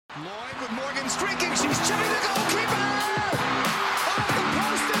Lloyd with Morgan streaking. She's chipping the goalkeeper. Off the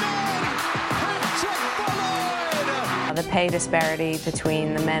post and in. Hat trick for Lloyd. The pay disparity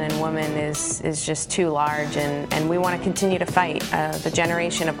between the men and women is just too large, and we want to continue to fight. The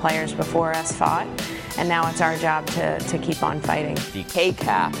generation of players before us fought, and now it's our job to keep on fighting. The pay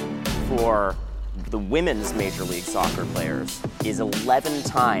cap for the women's Major League Soccer players is 11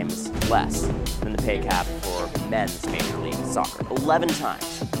 times less than the pay cap for men's Major League Soccer. 11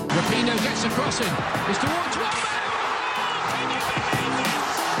 times. Rapinoe gets a crossing. It's towards one man.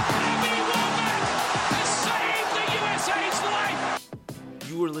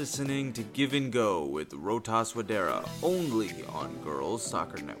 You are listening to Give and Go with Rotas Wadera, only on Girls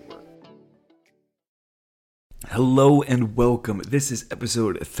Soccer Network. Hello and welcome. This is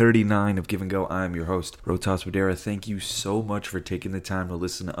episode 39 of Give and Go. I'm your host, Rotas Wadera. Thank you so much for taking the time to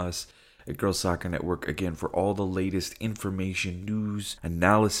listen to us at Girls Soccer Network. Again, for all the latest information, news,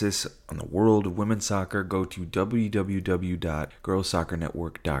 analysis on the world of women's soccer, go to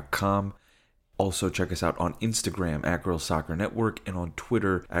www.girlsoccernetwork.com. Also, check us out on Instagram at Girls Soccer Network and on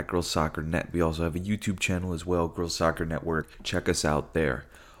Twitter at Girls Soccer Net. We also have a YouTube channel as well, Girls Soccer Network. Check us out there.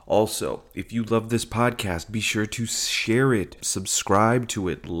 Also, if you love this podcast, be sure to share it, subscribe to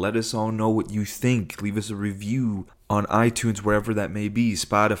it, let us all know what you think. Leave us a review on iTunes, wherever that may be,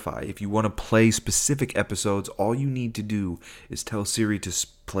 Spotify. If you want to play specific episodes, all you need to do is tell Siri to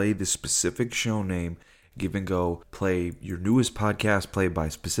play the specific show name, Give and Go, play your newest podcast, play by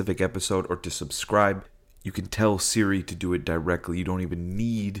specific episode, or to subscribe. You can tell Siri to do it directly. You don't even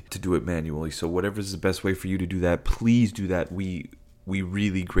need to do it manually. So whatever is the best way for you to do that, please do that. We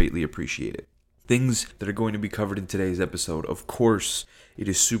really greatly appreciate it. Things that are going to be covered in today's episode. Of course, it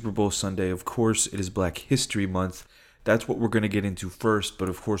is Super Bowl Sunday. Of course, it is Black History Month. That's what we're going to get into first. But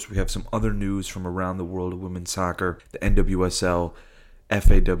of course, we have some other news from around the world of women's soccer. The NWSL,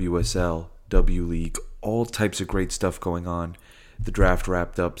 FAWSL, W League, all types of great stuff going on. The draft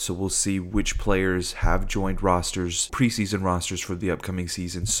wrapped up, so we'll see which players have joined rosters, preseason rosters for the upcoming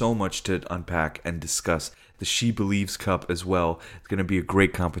season. So much to unpack and discuss. The She Believes Cup as well. It's going to be a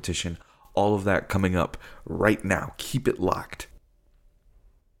great competition. All of that coming up right now. Keep it locked.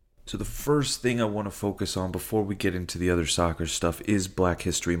 So the first thing I want to focus on before we get into the other soccer stuff is Black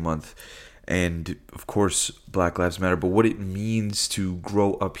History Month. And of course, Black Lives Matter, but what it means to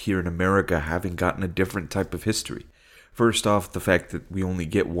grow up here in America having gotten a different type of history. First off, the fact that we only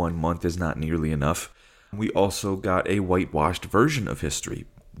get 1 month is not nearly enough. We also got a whitewashed version of history.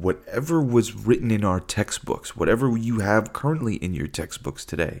 Whatever was written in our textbooks, whatever you have currently in your textbooks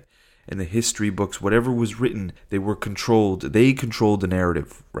today, in the history books, whatever was written, they controlled the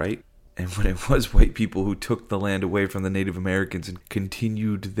narrative, right? And when it was white people who took the land away from the Native Americans and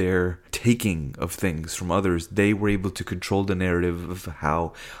continued their taking of things from others, they were able to control the narrative of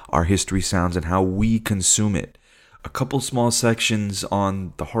how our history sounds and how we consume it. A couple small sections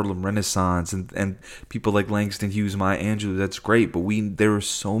on the Harlem Renaissance and people like Langston Hughes, Maya Angelou, that's great, but there are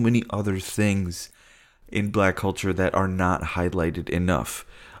so many other things in Black culture that are not highlighted enough.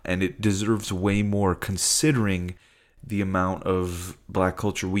 And it deserves way more considering the amount of Black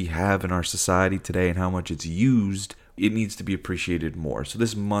culture we have in our society today and how much it's used. It needs to be appreciated more. So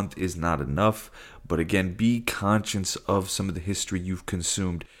this month is not enough, but again, be conscious of some of the history you've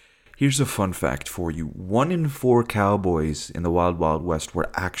consumed. Here's a fun fact for you. 1 in 4 cowboys in the Wild Wild West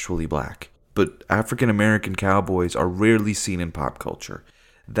were actually black. But African American cowboys are rarely seen in pop culture.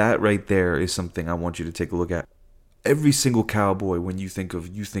 That right there is something I want you to take a look at. Every single cowboy, when you think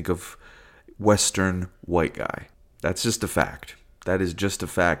of Western white guy. That's just a fact. That is just a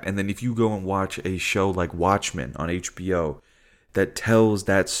fact. And then if you go and watch a show like Watchmen on HBO that tells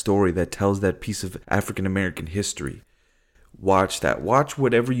that story, that tells that piece of African American history, watch that. Watch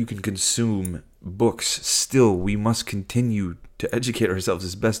whatever you can consume. Books. Still, we must continue to educate ourselves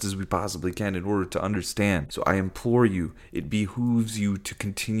as best as we possibly can in order to understand. So I implore you, it behooves you to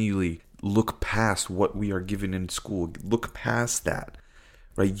continually look past what we are given in school. Look past that.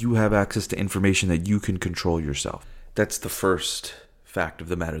 Right? You have access to information that you can control yourself. That's the first fact of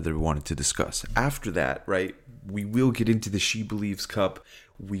the matter that we wanted to discuss. After that, right, we will get into the She Believes Cup.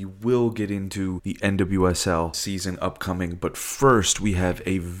 We will get into the NWSL season upcoming. But first, we have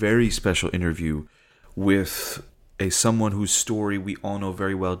a very special interview with someone whose story we all know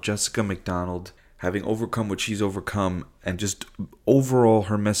very well, Jessica McDonald, having overcome what she's overcome, and just overall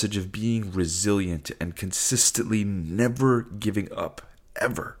her message of being resilient and consistently never giving up,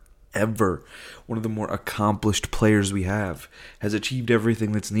 ever. One of the more accomplished players we have, has achieved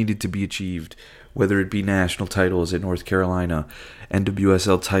everything that's needed to be achieved, whether it be national titles at North Carolina,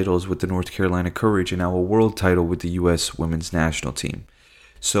 NWSL titles with the North Carolina Courage, and now a world title with the U.S. women's national team.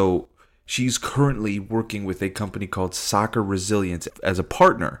 So she's currently working with a company called Soccer Resilience as a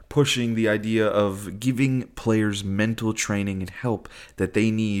partner, pushing the idea of giving players mental training and help that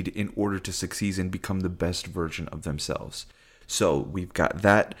they need in order to succeed and become the best version of themselves. So we've got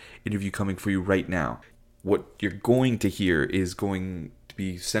that interview coming for you right now. What you're going to hear is going to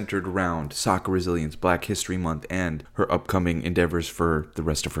be centered around Soccer Resilience, Black History Month, and her upcoming endeavors for the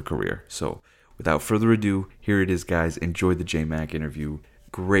rest of her career. So without further ado, here it is, guys. Enjoy the J-Mac interview.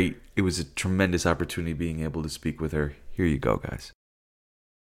 Great. It was a tremendous opportunity being able to speak with her. Here you go, guys.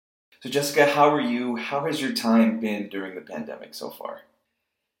 So Jessica, how are you? How has your time been during the pandemic so far?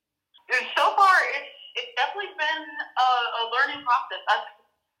 So far, it's definitely been a learning process. That's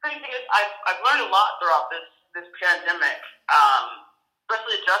pretty good. I've learned a lot throughout this pandemic,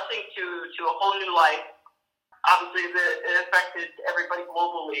 especially adjusting to a whole new life. Obviously, it affected everybody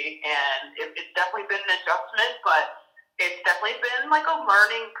globally, and it's definitely been an adjustment, but it's definitely been like a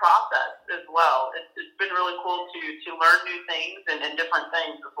learning process as well. It's been really cool to learn new things and different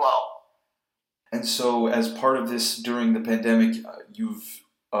things as well. And so as part of this during the pandemic, you've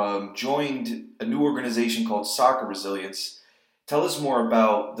joined a new organization called Soccer Resilience. Tell us more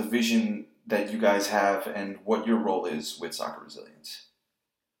about the vision that you guys have and what your role is with Soccer Resilience.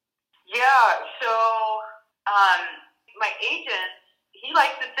 Yeah, so my agent, he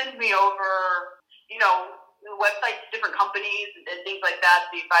likes to send me over, websites, different companies and things like that,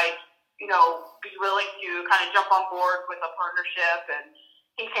 see if I'd, be willing to kind of jump on board with a partnership. And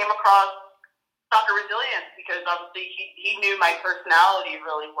he came across Soccer Resilience because obviously he knew my personality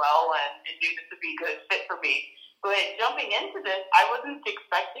really well and knew this would be a good fit for me. But jumping into this, I wasn't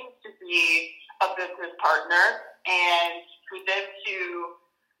expecting to be a business partner and for them to,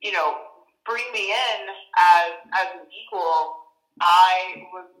 bring me in as an equal. I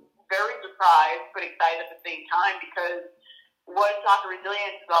was very surprised but excited at the same time because what Soccer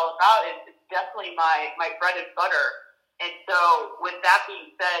Resilience is all about is definitely my bread and butter. And so with that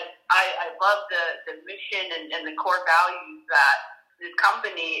being said, I love the mission and the core values that this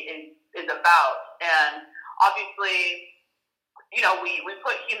company is about. And obviously, we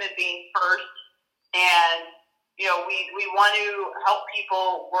put human beings first and, we want to help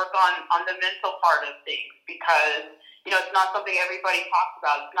people work on the mental part of things because, it's not something everybody talks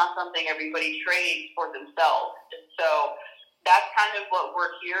about. It's not something everybody trades for themselves. And so that's kind of what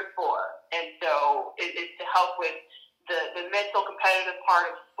we're here for. And so it's to help with the mental competitive part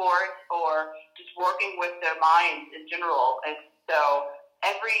of sports or just working with their minds in general. And so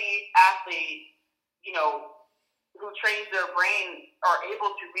every athlete, who trains their brain are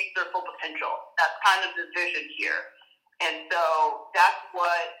able to reach their full potential. That's kind of the vision here. And so that's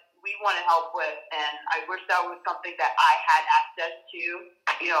what we want to help with. And I wish that was something that I had access to,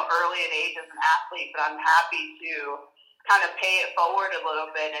 early in age as an athlete, but I'm happy to kind of pay it forward a little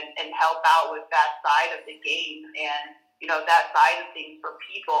bit and help out with that side of the game and, that side of things for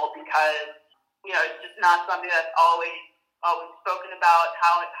people because, it's just not something that's always spoken about,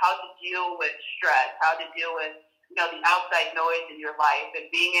 how to deal with stress, how to deal with, the outside noise in your life and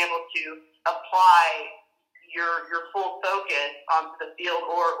being able to apply your full focus onto the field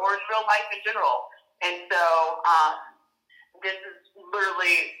or in real life in general. And so this is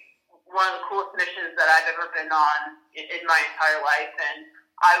literally one of the coolest missions that I've ever been on in my entire life. And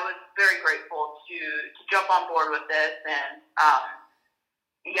I was very grateful to jump on board with this. And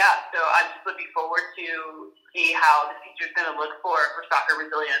so I'm just looking forward to see how the future is going to look for Soccer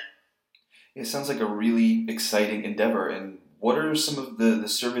Resilience. It sounds like a really exciting endeavor. And what are some of the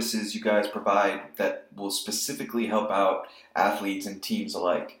services you guys provide that will specifically help out athletes and teams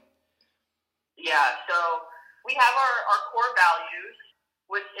alike? Yeah, so we have our core values,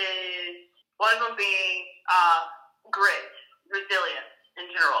 which is one of them being grit, resilience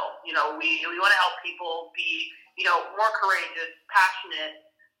in general. We want to help people be, more courageous, passionate,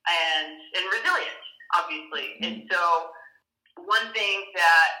 and resilient, obviously. Mm-hmm. And so one thing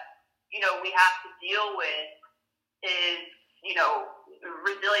that, we have to deal with is,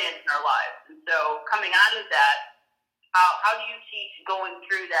 resilience in our lives. And so coming out of that, how do you teach going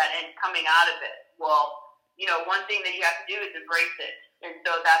through that and coming out of it? Well, one thing that you have to do is embrace it. And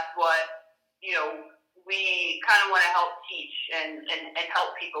so that's what, we kind of want to help teach and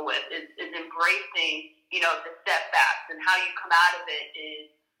help people with is embracing, the setbacks and how you come out of it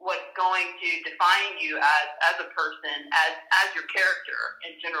is what's going to define you as a person, as your character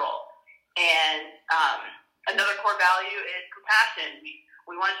in general. And another core value is compassion.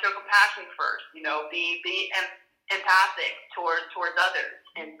 We want to show compassion first, be empathic towards others.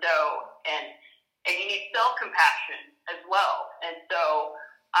 And so, and you need self-compassion as well. And so,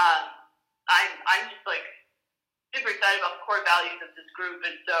 I'm just like super excited about the core values of this group.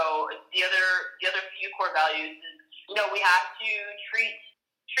 And so the other few core values is, we have to treat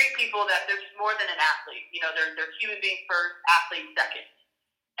people that they're just more than an athlete. They're human beings first, athlete second.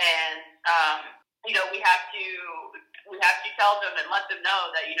 And we have to tell them and let them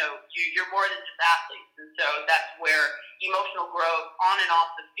know that you're more than just athletes. And so that's where emotional growth on and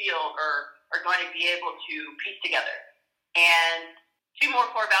off the field are going to be able to piece together. And two more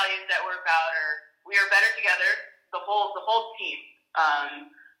core values that we're about are we are better together, the whole team.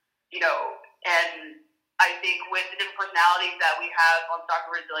 And I think with the different personalities that we have on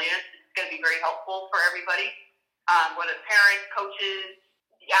Soccer Resilience, it's going to be very helpful for everybody, whether parents, coaches,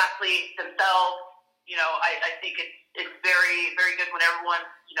 the athletes themselves. I think it's very, very good when everyone's,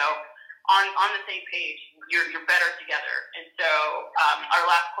 on the same page. You're better together. And so our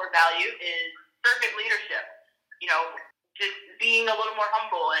last core value is servant leadership. Just being a little more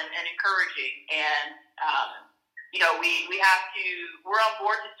humble and encouraging. And, we're on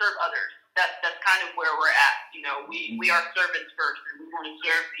board to serve others. That's kind of where we're at. We are servants first, and we want to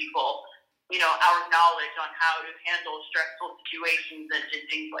serve people, our knowledge on how to handle stressful situations and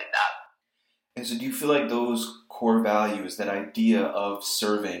things like that. And so do you feel like those core values, that idea of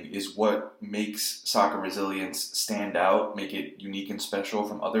serving, is what makes Soccer Resilience stand out, make it unique and special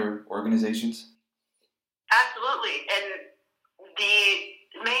from other organizations? Absolutely. And the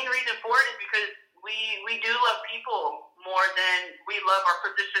main reason for it is because we do love people more than we love our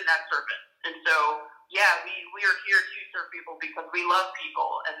position as servants. And so, we are here to serve people because we love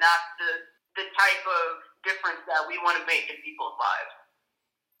people. And that's the type of difference that we want to make in people's lives.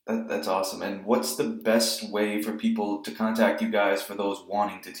 That's awesome. And what's the best way for people to contact you guys for those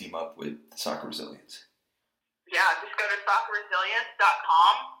wanting to team up with Soccer Resilience? Yeah, just go to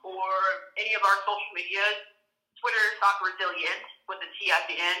soccerresilience.com or any of our social medias. Twitter, Soccer Resilient with a T at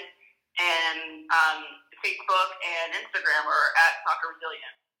the end, and Facebook and Instagram are at Soccer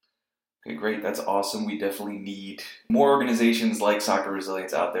Resilient. Okay, great. That's awesome. We definitely need more organizations like Soccer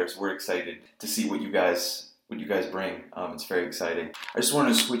Resilience out there, so we're excited to see what you guys bring. It's very exciting. I just want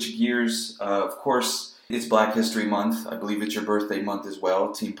to switch gears. Of course, it's Black History Month. I believe it's your birthday month as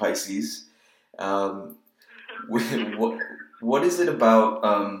well, Team Pisces. What is it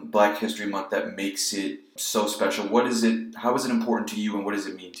about Black History Month that makes it so special? How is it important to you, and what does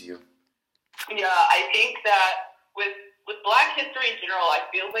it mean to you? Yeah, I think that with Black history in general, I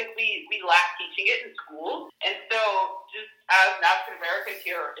feel like we lack teaching it in schools. And so just as an African American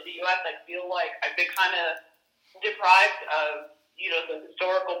here in the U.S., I feel like I've been kind of deprived of, the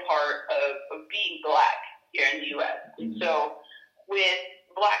historical part of being Black here in the U.S. And so with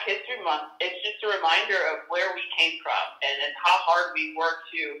Black History Month, it's just a reminder of where we came from and how hard we worked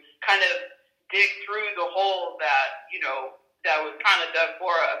to kind of dig through the hole that, that was kind of dug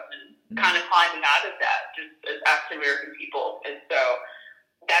for us and kind of climbing out of that just as African American people. And so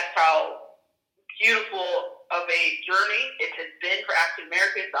that's how beautiful of a journey it has been for African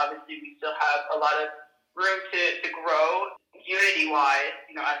Americans. Obviously, we still have a lot of room to grow unity-wise,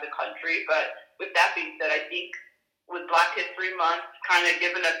 as a country. But with that being said, I think with Black History Month kind of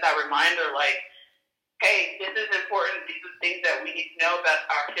giving us that reminder, like, hey, this is important. These are things that we need to know about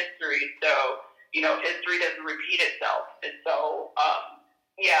our history. So, history doesn't repeat itself. And so, I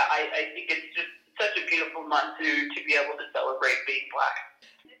think it's just such a beautiful month to be able to celebrate being Black.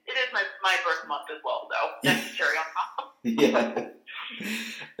 It is my birth month as well, though. That's the cherry on top. Yeah.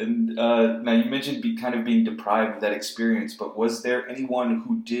 And now you mentioned kind of being deprived of that experience, but was there anyone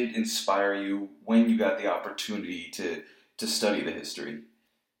who did inspire you when you got the opportunity to study the history?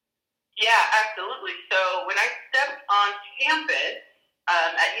 Yeah, absolutely. So when I stepped on campus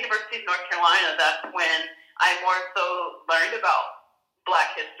at University of North Carolina, that's when I more so learned about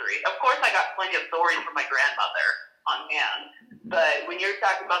Black history. Of course, I got plenty of stories from my grandmother on hand, but when you're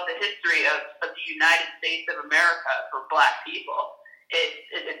talking about the history of the United States of America for Black people,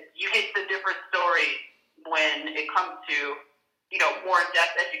 you get the different stories when it comes to, more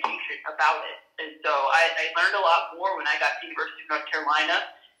in-depth education about it. And so I learned a lot more when I got to University of North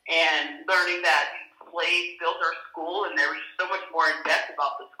Carolina and learning that slaves built our school, and there was so much more in-depth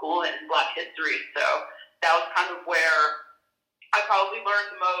about the school and Black history. So that was kind of where I probably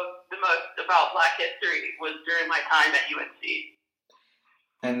learned the most about Black history was during my time at UNC.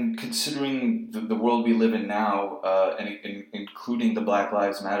 And considering the world we live in now, and including the Black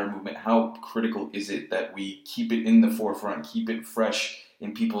Lives Matter movement, how critical is it that we keep it in the forefront, keep it fresh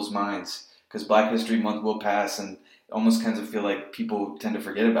in people's minds? Because Black History Month will pass, and it almost kind of feel like people tend to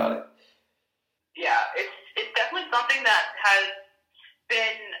forget about it. Yeah, it's definitely something that has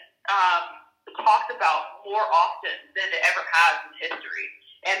been talked about more often than it ever has in history.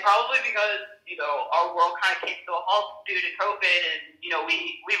 And probably because, our world kind of came to a halt due to COVID, and,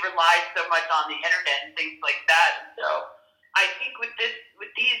 we relied so much on the internet and things like that. And so I think with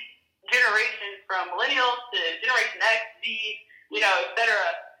these generations from millennials to Generation X, Z, et cetera,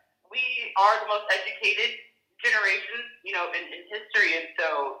 we are the most educated generation, in history. And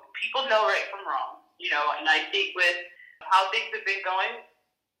so people know right from wrong, and I think with how things have been going,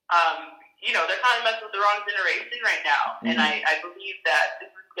 they're kind of messing with the wrong generation right now. Mm-hmm. And I believe that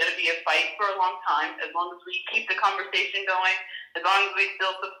this is going to be a fight for a long time, as long as we keep the conversation going, as long as we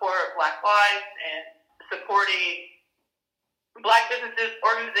still support Black lives and supporting Black businesses,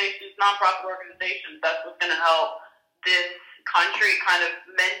 organizations, nonprofit organizations. That's what's going to help this country kind of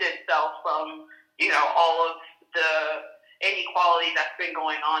mend itself from, all of the inequality that's been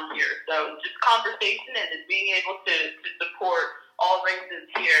going on here. So just conversation and being able to support all races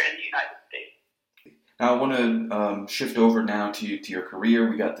here in the United States. Now I want to shift over now to your career.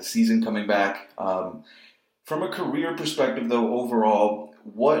 We got the season coming back. From a career perspective, though, overall,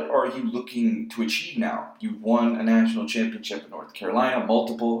 what are you looking to achieve now? You've won a national championship in North Carolina,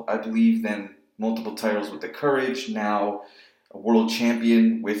 multiple, I believe, then multiple titles with the Courage, now a world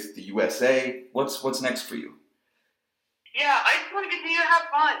champion with the USA. What's next for you? Yeah, I just want to continue to have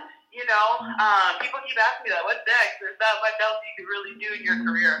fun. People keep asking me that, what's next? There's not much else you can really do in your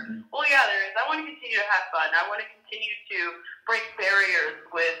career. Well, yeah, there is. I want to continue to have fun. I want to continue to break barriers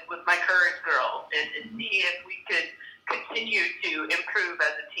with my Courage girls and see if we could continue to improve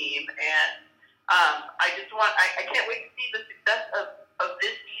as a team. And I can't wait to see the success of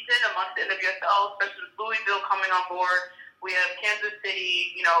this season amongst the NWSL, especially with Louisville coming on board. We have Kansas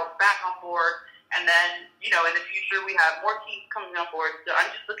City, back on board. And then, in the future, we have more teams coming on board. So I'm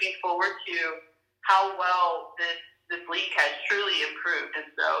just looking forward to how well this league has truly improved.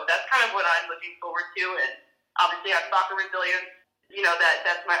 And so that's kind of what I'm looking forward to. And obviously, I have soccer resilience.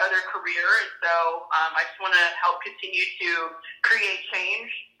 That's my other career. And so I just want to help continue to create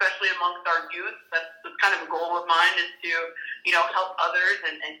change, especially amongst our youth. That's kind of a goal of mine, is to, help others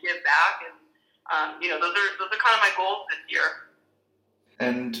and give back. And, those are kind of my goals this year.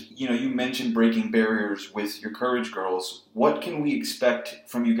 And, you mentioned breaking barriers with your Courage girls. What can we expect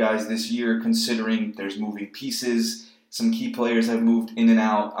from you guys this year, considering there's moving pieces? Some key players have moved in and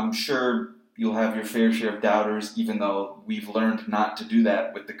out. I'm sure you'll have your fair share of doubters, even though we've learned not to do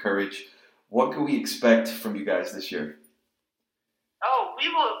that with the Courage. What can we expect from you guys this year? Oh, we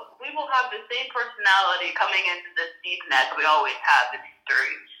will have the same personality coming into this season as we always have in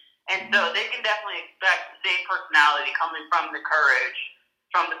history. And so they can definitely expect the same personality coming from the Courage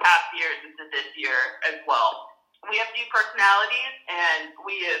from the past years into this year as well. We have new personalities, and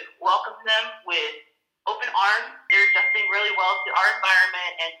we have welcomed them with open arms. They're adjusting really well to our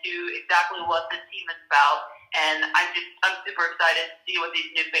environment and to exactly what this team is about. And I'm super excited to see what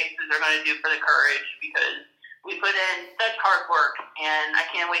these new faces are going to do for the Courage, because we put in such hard work, and I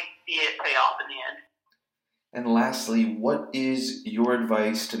can't wait to see it pay off in the end. And lastly, what is your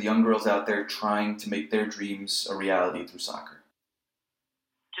advice to the young girls out there trying to make their dreams a reality through soccer?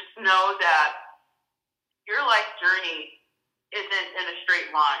 Just know that your life journey isn't in a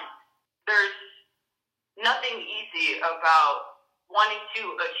straight line. There's nothing easy about wanting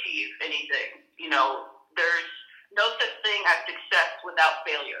to achieve anything. There's no such thing as success without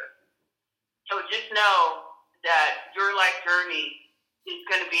failure. So just know that your life journey is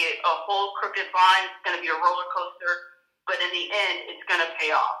going to be a whole crooked line. It's going to be a roller coaster, but in the end, it's going to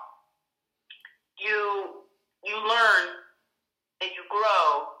pay off. You learn and you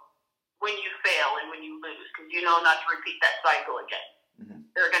grow when you fail and when you lose, because you know not to repeat that cycle again. Mm-hmm.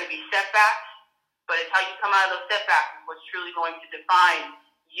 There are going to be setbacks, but it's how you come out of those setbacks is what's truly going to define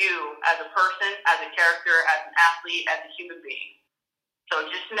you as a person, as a character, as an athlete, as a human being. So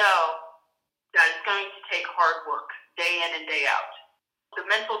just know that it's going to take hard work day in and day out. The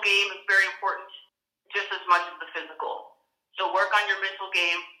mental game is very important, just as much as the physical. So work on your mental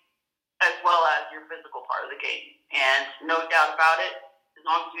game as well as your physical part of the game. And no doubt about it, as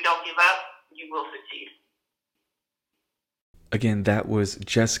long as you don't give up, you will succeed. Again, that was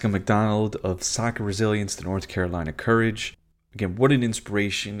Jessica McDonald of Soccer Resilience, the North Carolina Courage. Again, what an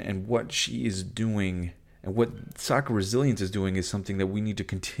inspiration, and what she is doing and what Soccer Resilience is doing is something that we need to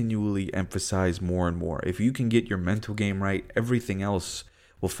continually emphasize more and more. If you can get your mental game right, everything else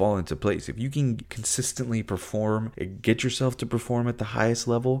will fall into place. If you can consistently perform and get yourself to perform at the highest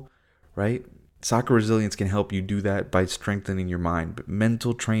level, right? Soccer Resilience can help you do that by strengthening your mind. But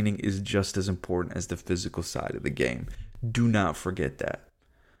mental training is just as important as the physical side of the game. Do not forget that.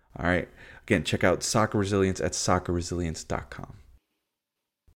 All right. Again, check out Soccer Resilience at soccerresilience.com.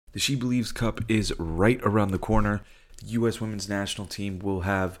 The She Believes Cup is right around the corner. The U.S. women's national team will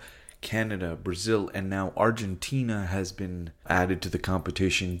have Canada, Brazil, and now Argentina has been added to the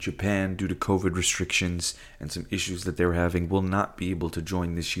competition. Japan, due to COVID restrictions and some issues that they're having, will not be able to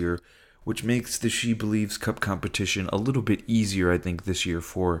join this year, which makes the She Believes Cup competition a little bit easier, I think, this year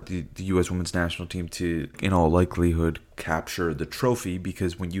for the U.S. women's national team to, in all likelihood, capture the trophy,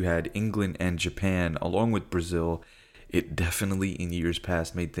 because when you had England and Japan, along with Brazil, it definitely in years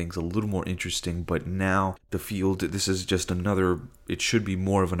past made things a little more interesting, but now the field, this is just it should be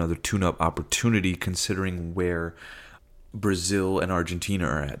more of another tune-up opportunity considering where Brazil and Argentina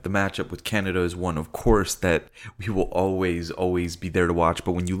are at. The matchup with Canada is one, of course, that we will always be there to watch,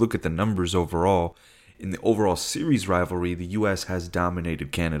 but when you look at the numbers overall, in the overall series rivalry, the U.S. has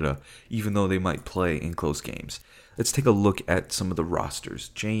dominated Canada, even though they might play in close games. Let's take a look at some of the rosters.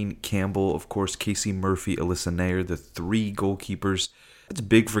 Jane Campbell, of course, Casey Murphy, Alyssa Nair, the 3 goalkeepers. It's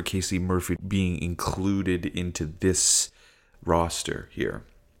big for Casey Murphy being included into this roster here.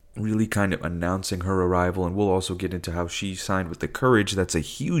 Really kind of announcing her arrival, and we'll also get into how she signed with the Courage. That's a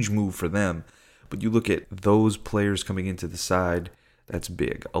huge move for them. But you look at those players coming into the side, that's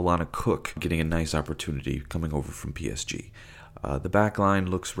big. Alana Cook getting a nice opportunity coming over from PSG. The back line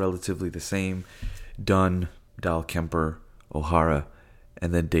looks relatively the same. Dunn, Dal Kemper, O'Hara,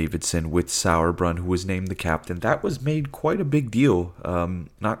 and then Davidson with Sauerbrunn, who was named the captain. That was made quite a big deal.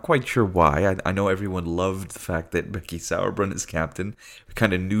 Not quite sure why. I know everyone loved the fact that Becky Sauerbrunn is captain. We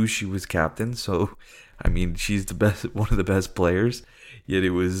kind of knew she was captain, so I mean, she's the best, one of the best players. Yet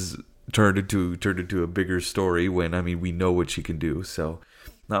it was turned into a bigger story when, I mean, we know what she can do. So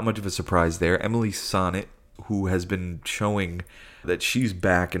not much of a surprise there. Emily Sonnet, who has been showing that she's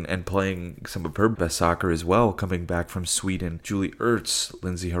back and playing some of her best soccer as well, coming back from Sweden. Julie Ertz,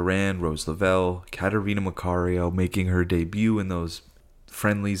 Lindsay Horan, Rose Lavelle, Katarina Macario making her debut in those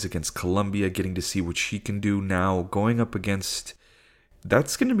friendlies against Colombia, getting to see what she can do now, going up against...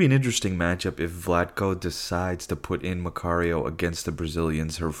 That's going to be an interesting matchup if Vlatko decides to put in Macario against the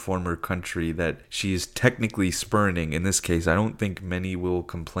Brazilians, her former country that she is technically spurning. In this case, I don't think many will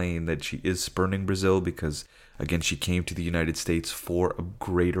complain that she is spurning Brazil because, again, she came to the United States for a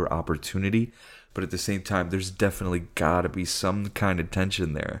greater opportunity. But at the same time, there's definitely got to be some kind of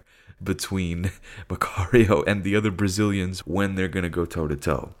tension there between Macario and the other Brazilians when they're going to go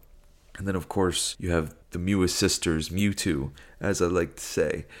toe-to-toe. And then, of course, you have the Mewis sisters, Mewtwo, as I like to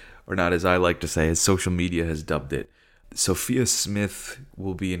say, or not as I like to say, as social media has dubbed it. Sophia Smith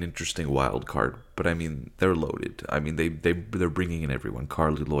will be an interesting wild card, but I mean, they're loaded. I mean, they're bringing in everyone: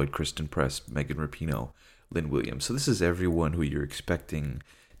 Carly Lloyd, Kristen Press, Megan Rapinoe, Lynn Williams. So this is everyone who you're expecting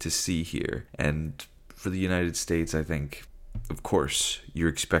to see here. And for the United States, I think, of course, you're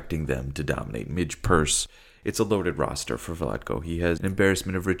expecting them to dominate. Midge Purse. It's a loaded roster for Vlatko. He has an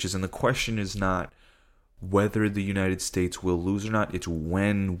embarrassment of riches, and the question is not whether the United States will lose or not. It's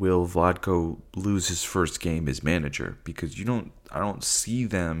when will Vlatko lose his first game as manager, because I don't see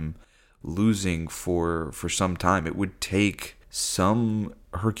them losing for some time. It would take some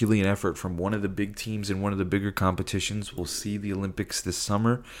Herculean effort from one of the big teams in one of the bigger competitions. We'll see the Olympics this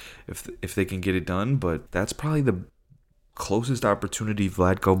summer if they can get it done, but that's probably the closest opportunity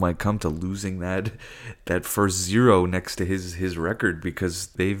Vlatko might come to losing that first 0 next to his record, because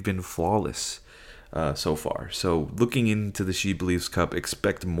they've been flawless so far. So looking into the She Believes Cup,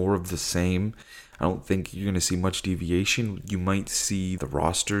 expect more of the same. I don't think you're going to see much deviation. You might see the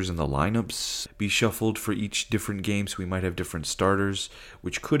rosters and the lineups be shuffled for each different game, so we might have different starters,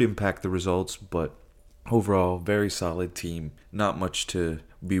 which could impact the results, but overall, very solid team. Not much to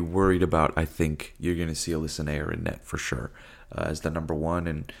be worried about. I think you're going to see Alyssa Nair in net for sure as the number 1,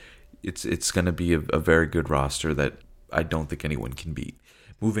 and it's going to be a very good roster that I don't think anyone can beat.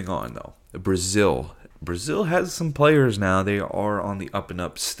 Moving on, though, Brazil. Brazil has some players now. They are on the up and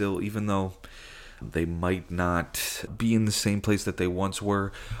up still, even though they might not be in the same place that they once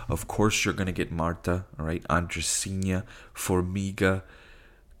were. Of course, you're going to get Marta, all right, Andressinha, Formiga,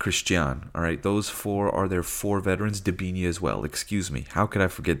 Christian, all right, those 4 are their 4 veterans. Debinha as well, excuse me. How could I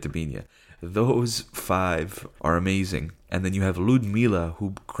forget Debinha? Those 5 are amazing. And then you have Ludmila,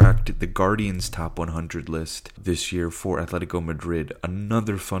 who cracked the Guardian's top 100 list this year for Atletico Madrid.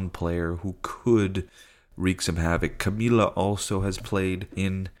 Another fun player who could wreak some havoc. Camila also has played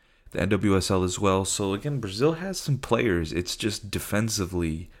in the NWSL as well. So again, Brazil has some players. It's just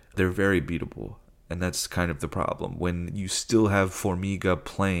defensively, they're very beatable. And that's kind of the problem. When you still have Formiga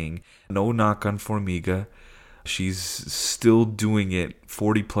playing, no knock on Formiga. She's still doing it,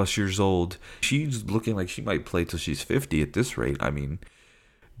 40 plus years old. She's looking like she might play till she's 50 at this rate. I mean,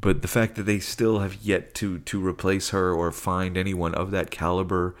 but the fact that they still have yet to replace her or find anyone of that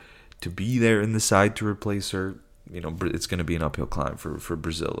caliber to be there in the side to replace her, it's going to be an uphill climb for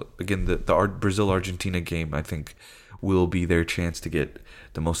Brazil. Again, the Brazil-Argentina game, I think, will be their chance to get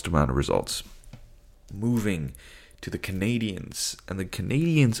the most amount of results. Moving to the Canadians. And the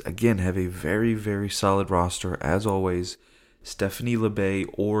Canadians, again, have a very, very solid roster, as always. Stephanie LeBay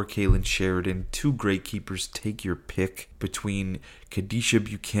or Kaylin Sheridan, two great keepers. Take your pick between Kadisha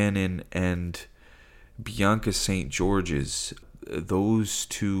Buchanan and Bianca St. George's. Those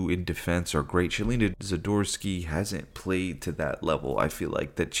two in defense are great. Shalina Zadorsky hasn't played to that level, I feel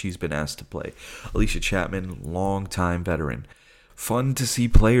like, that she's been asked to play. Alicia Chapman, long-time veteran. Fun to see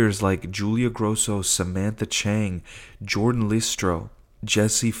players like Julia Grosso, Samantha Chang, Jordan Listro,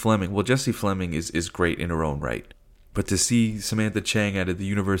 Jessie Fleming. Well, Jessie Fleming is great in her own right. But to see Samantha Chang out of the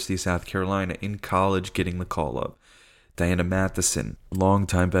University of South Carolina in college getting the call-up. Diana Matheson,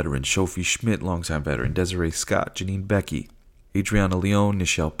 longtime veteran. Sophie Schmidt, longtime veteran. Desiree Scott, Janine Becky, Adriana Leon,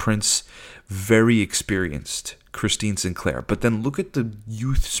 Nichelle Prince, very experienced. Christine Sinclair. But then look at the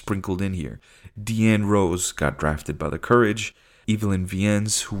youth sprinkled in here. Deanne Rose got drafted by the Courage. Evelyn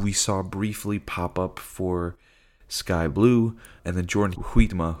Viennes, who we saw briefly pop up for Sky Blue. And then Jordan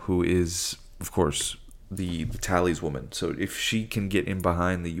Huitema, who is, of course, the Tallies woman. So if she can get in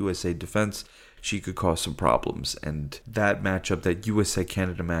behind the USA defense, she could cause some problems. And that matchup, that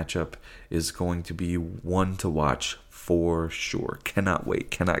USA-Canada matchup, is going to be one to watch for sure. Cannot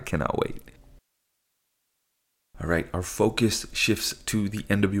wait. Cannot wait. All right, our focus shifts to the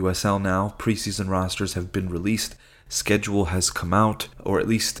NWSL now. Preseason rosters have been released. Schedule has come out, or at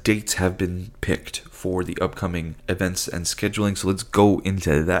least dates have been picked for the upcoming events and scheduling. So let's go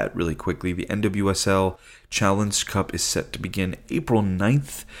into that really quickly. The NWSL Challenge Cup is set to begin April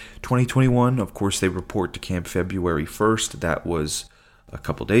 9th, 2021. Of course, they report to camp February 1st. That was a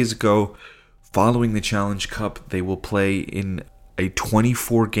couple days ago. Following the Challenge Cup, they will play in a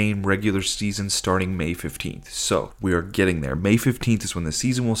 24-game regular season starting May 15th. So we are getting there. May 15th is when the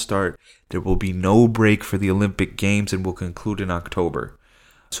season will start. There will be no break for the Olympic Games and will conclude in October.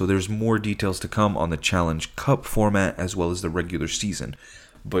 So there's more details to come on the Challenge Cup format as well as the regular season.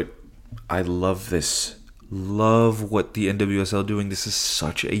 But I love this. Love what the NWSL doing. This is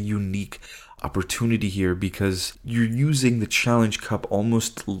such a unique opportunity here because you're using the Challenge Cup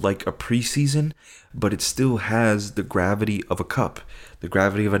almost like a preseason, but it still has the gravity of a cup, the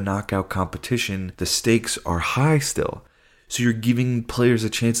gravity of a knockout competition. The stakes are high still. So you're giving players a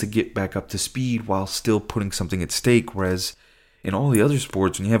chance to get back up to speed while still putting something at stake. Whereas in all the other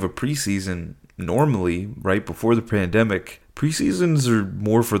sports, when you have a preseason, normally, right before the pandemic, preseasons are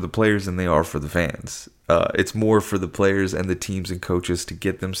more for the players than they are for the fans. It's more for the players and the teams and coaches to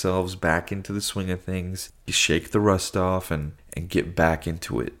get themselves back into the swing of things, shake the rust off, and get back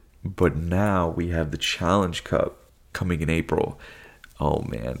into it. But now we have the Challenge Cup coming in April. Oh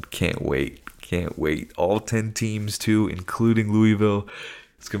man, can't wait. All 10 teams too, including Louisville.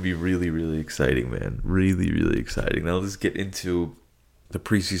 It's going to be really, really exciting, man. Really, really exciting. Now let's get into the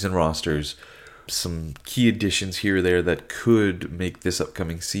preseason rosters. Some key additions here or there that could make this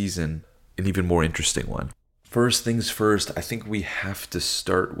upcoming season an even more interesting one. First things first, I think we have to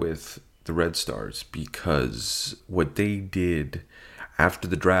start with the Red Stars because what they did after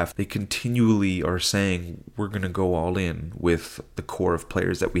the draft, they continually are saying we're going to go all in with the core of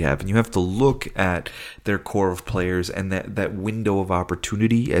players that we have. And you have to look at their core of players and that window of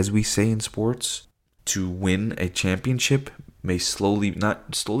opportunity, as we say in sports, to win a championship may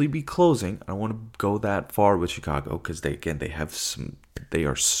not slowly be closing. I don't want to go that far with Chicago because they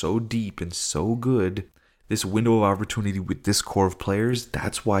are so deep and so good. This window of opportunity with this core of players,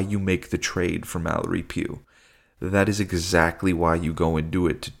 that's why you make the trade for Mallory Pugh. That is exactly why you go and do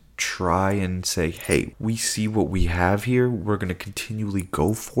it, to try and say, hey, we see what we have here. We're going to continually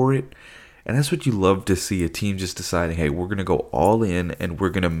go for it. And that's what you love to see, a team just deciding, hey, we're going to go all in and we're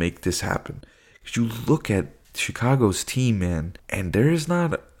going to make this happen. Because you look at Chicago's team, man, and there's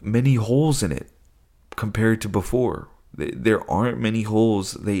not many holes in it compared to before. There aren't many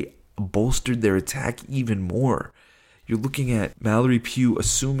holes. They bolstered their attack even more. You're looking at Mallory Pugh,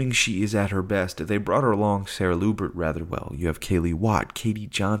 assuming she is at her best. They brought her along Sarah Lubert rather well. You have Kaylee Watt, Katie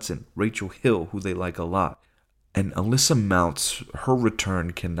Johnson, Rachel Hill, who they like a lot. And Alyssa Mounts, her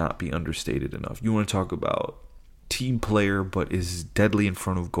return cannot be understated enough. You want to talk about team player, but is deadly in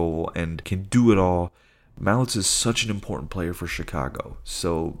front of goal and can do it all. Mounts is such an important player for Chicago.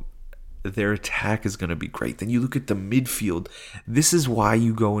 So their attack is going to be great. Then you look at the midfield. This is why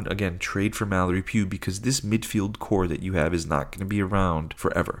you go and, again, trade for Mallory Pugh, because this midfield core that you have is not going to be around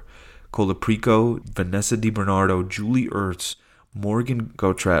forever. Colaprico, Vanessa DiBernardo, Julie Ertz, Morgan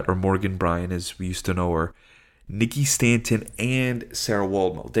Gautrat, or Morgan Bryan as we used to know her, Nikki Stanton and Sarah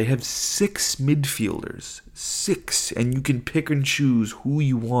Waldmo. They have 6 midfielders. 6. And you can pick and choose who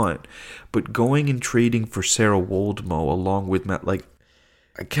you want. But going and trading for Sarah Waldmo along with Matt, like,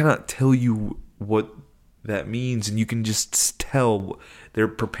 I cannot tell you what that means. And you can just tell they're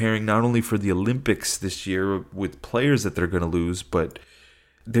preparing not only for the Olympics this year with players that they're going to lose, but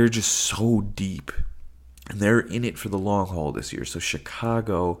they're just so deep. And they're in it for the long haul this year. So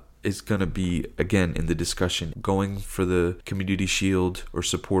Chicago is going to be, again, in the discussion, going for the Community Shield or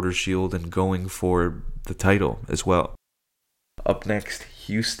Supporter Shield and going for the title as well. Up next,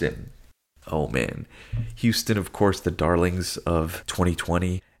 Houston. Oh man. Houston, of course, the darlings of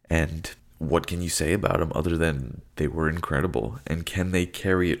 2020. And what can you say about them other than they were incredible? And can they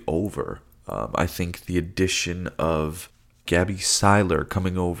carry it over? I think the addition of Gabby Seiler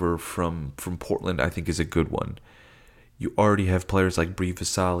coming over from Portland, I think, is a good one. You already have players like Brie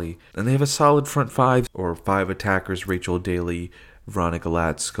Vasali, and they have a solid front 5 or 5 attackers: Rachel Daly, Veronica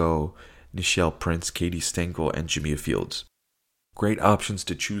Latsko, Nichelle Prince, Katie Stengel, and Jamia Fields. Great options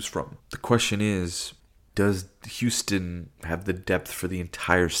to choose from. The question is, does Houston have the depth for the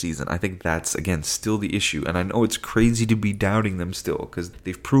entire season? I think that's, again, still the issue. And I know it's crazy to be doubting them still because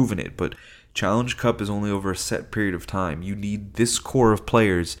they've proven it, but Challenge Cup is only over a set period of time. You need this core of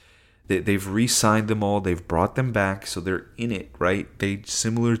players. They've re-signed them all. They've brought them back, so they're in it, right?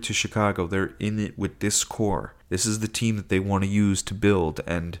 Similar to Chicago, they're in it with this core. This is the team that they want to use to build.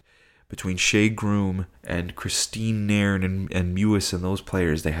 And between Shea Groom and Christine Nairn and Mewis and those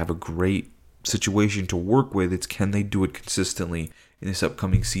players, they have a great situation to work with. It's can they do it consistently in this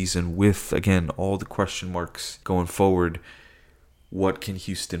upcoming season with, again, all the question marks going forward. What can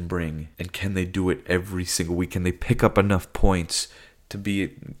Houston bring? And can they do it every single week? Can they pick up enough points to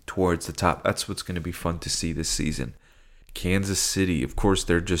be towards the top? That's what's going to be fun to see this season. Kansas City, of course,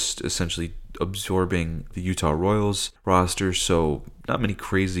 they're just essentially absorbing the Utah Royals roster, so not many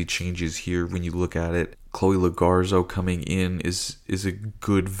crazy changes here when you look at it. Chloe Lagarzo coming in is a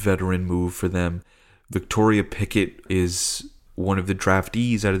good veteran move for them. Victoria Pickett is one of the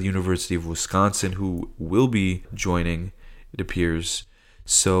draftees out of the University of Wisconsin who will be joining, it appears.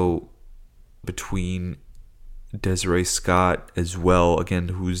 So between Desiree Scott as well, again,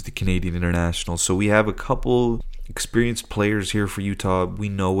 who's the Canadian international. So we have a couple experienced players here for Utah. We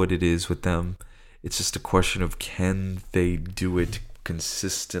know what it is with them. It's just a question of can they do it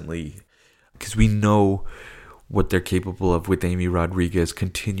consistently? Because we know what they're capable of with Amy Rodriguez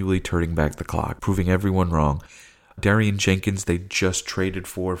continually turning back the clock, proving everyone wrong. Darian Jenkins, they just traded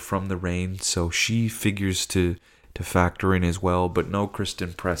for from the Reign, so she figures to factor in as well, but no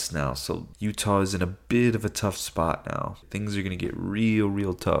Kristen Press now. So Utah is in a bit of a tough spot now. Things are going to get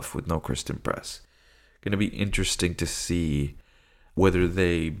real tough with no Kristen Press. Going to be interesting to see whether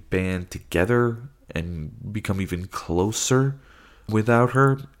they band together and become even closer without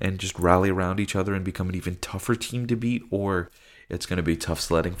her and just rally around each other and become an even tougher team to beat, or it's going to be tough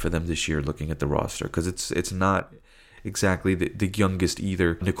sledding for them this year looking at the roster, because it's not exactly the youngest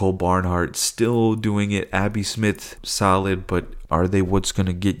either. Nicole Barnhart still doing it. Abby Smith, solid, but are they what's going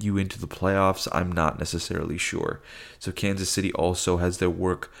to get you into the playoffs? I'm not necessarily sure. So Kansas City also has their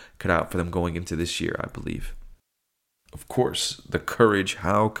work cut out for them going into this year, I believe. Of course, the Courage.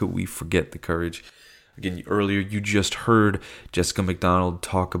 How could we forget the Courage? Again, earlier you just heard Jessica McDonald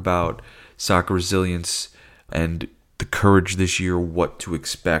talk about soccer resilience and the Courage this year, what to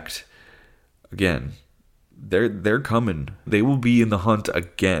expect. Again, they're coming. They will be in the hunt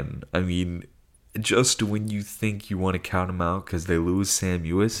again. I mean, just when you think you want to count them out because they lose Sam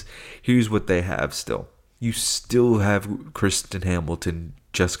Ewis, here's what they have still. You still have Kristen Hamilton,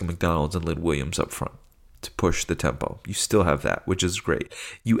 Jessica McDonald, and Lynn Williams up front to push the tempo. You still have that, which is great.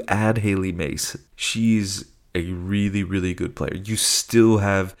 You add Haley Mace. She's a really good player. You still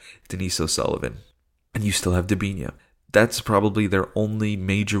have Denise O'Sullivan. And you still have Dabinia. That's probably their only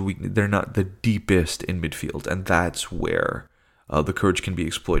major weakness. They're not the deepest in midfield, and that's where the Courage can be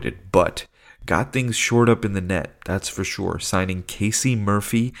exploited. But got things shored up in the net, that's for sure. Signing Casey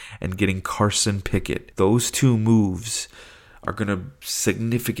Murphy and getting Carson Pickett. Those two moves are going to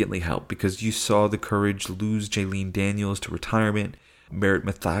significantly help, because you saw the Courage lose Jaylene Daniels to retirement. Merritt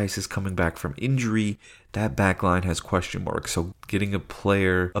Mathias is coming back from injury. That back line has question marks. So getting a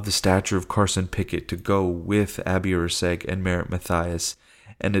player of the stature of Carson Pickett to go with Abby Urseg and Merritt Mathias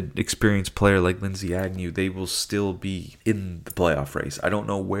and an experienced player like Lindsay Agnew, they will still be in the playoff race. I don't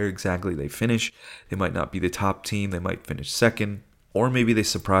know where exactly they finish. They might not be the top team. They might finish second. Or maybe they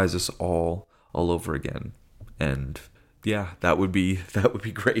surprise us all over again. And yeah, that would be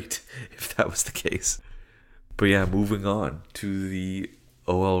great if that was the case. But yeah, moving on to the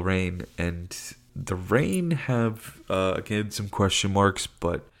OL Reign, and The Reign have, again, some question marks,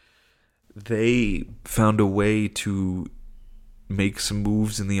 but they found a way to make some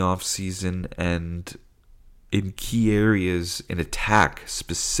moves in the offseason, and in key areas in attack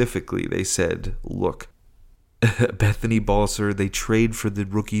specifically, they said, look, Bethany Balser, they trade for the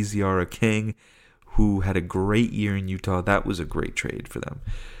rookie Ziara King, who had a great year in Utah. That was a great trade for them.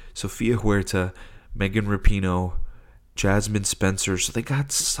 Sophia Huerta, Megan Rapinoe, Jasmine Spencer. So they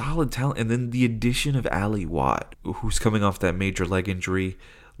got solid talent. And then the addition of Allie Watt, who's coming off that major leg injury.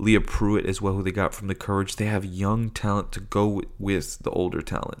 Leah Pruitt as well, who they got from the Courage. They have young talent to go with the older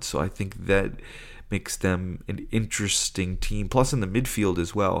talent. So I think that makes them an interesting team. Plus in the midfield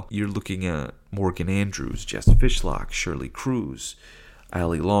as well, you're looking at Morgan Andrews, Jess Fishlock, Shirley Cruz,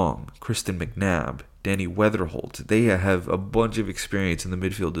 Ali Long, Kristen McNabb, Danny Weatherholt. They have a bunch of experience in the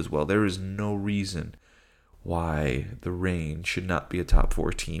midfield as well. There is no reason why the Reign should not be a top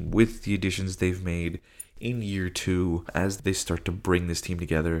 4 team with the additions they've made in year 2 as they start to bring this team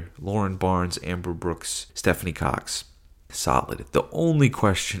together. Lauren Barnes, Amber Brooks, Stephanie Cox. Solid. The only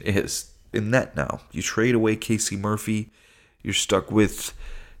question is, in net now, you trade away Casey Murphy, you're stuck with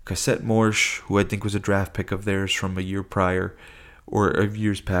Cassette Morsch, who I think was a draft pick of theirs from a year prior, or of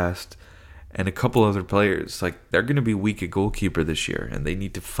years past, and a couple other players. Like, they're going to be weak at goalkeeper this year, and they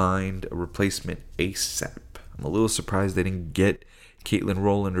need to find a replacement ASAP. I'm a little surprised they didn't get Caitlin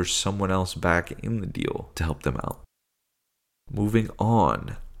Rowland or someone else back in the deal to help them out. Moving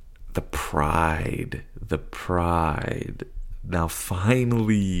on, the Pride. Now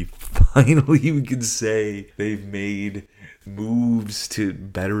finally we can say they've made moves to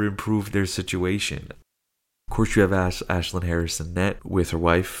better improve their situation. Of course, you have Ashlyn Harrison net with her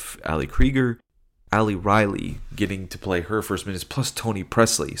wife, Allie Krieger. Allie Riley getting to play her first minutes, plus Toni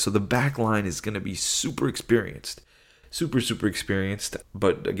Presley. So the back line is going to be super experienced. Super experienced.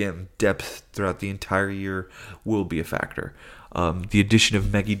 But again, depth throughout the entire year will be a factor. The addition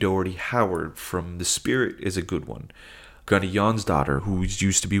of Maggie Doherty-Howard from the Spirit is a good one. Gunnar Jonsdottir, who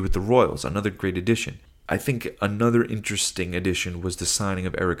used to be with the Royals, another great addition. I think another interesting addition was the signing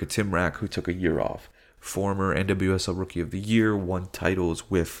of Erica Timrak, who took a year off. Former NWSL Rookie of the Year, won titles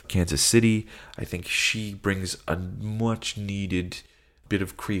with Kansas City. I think she brings a much needed bit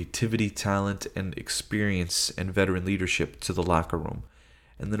of creativity, talent, and experience and veteran leadership to the locker room.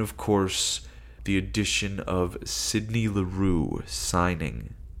 And then, of course, the addition of Sydney Leroux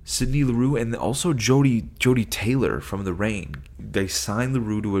signing. Sydney Leroux and also Jody Taylor from the Reign. They signed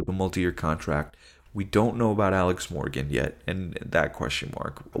Leroux to a multi-year contract. We don't know about Alex Morgan yet, and that question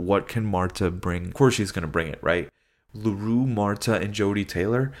mark. What can Marta bring? Of course she's going to bring it, right? Leroux, Marta, and Jody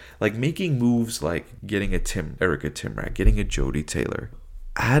Taylor, like making moves like getting Erica Timrak, getting a Jody Taylor.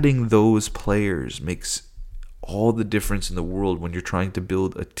 Adding those players makes all the difference in the world when you're trying to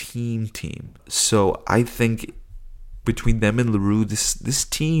build a team. So I think between them and Leroux,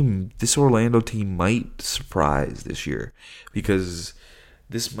 this Orlando team might surprise this year, because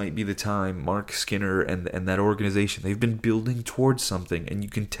this might be the time Mark Skinner and that organization, they've been building towards something, and you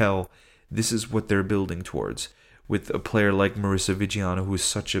can tell this is what they're building towards with a player like Marissa Vigiano, who is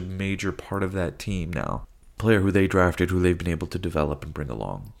such a major part of that team now. Player who they drafted, who they've been able to develop and bring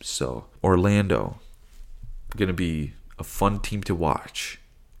along. So Orlando, going to be a fun team to watch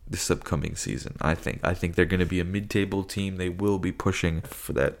this upcoming season. I think they're going to be a mid-table team. They will be pushing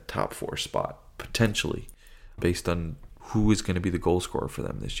for that top 4 spot, potentially, based on who is going to be the goal scorer for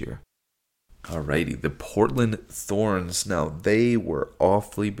them this year. Alrighty, the Portland Thorns. Now, they were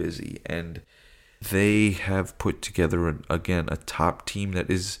awfully busy, and they have put together, again, a top team that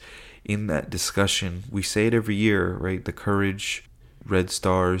is in that discussion. We say it every year, right? The Courage, Red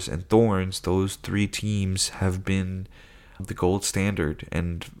Stars, and Thorns, those 3 teams have been the gold standard.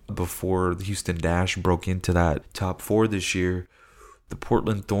 And before the Houston Dash broke into that top 4 this year, the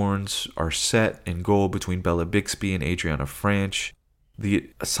Portland Thorns are set in goal between Bella Bixby and Adriana Franch. The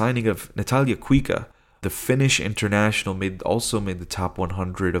signing of Natalia Kuika, the Finnish international, also made the top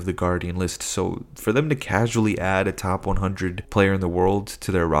 100 of the Guardian list. So for them to casually add a top 100 player in the world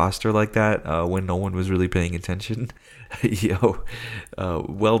to their roster like that, when no one was really paying attention,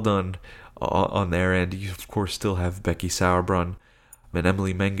 well done on their end. You, of course, still have Becky Sauerbrunn and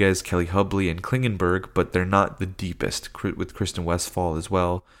Emily Menges, Kelly Hubley, and Klingenberg, but they're not the deepest, with Kristen Westphal as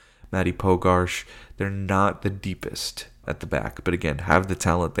well, Maddie Pogarsh. They're not the deepest at the back, but again, have the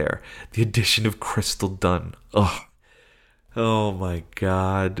talent there. The addition of Crystal Dunn. Oh my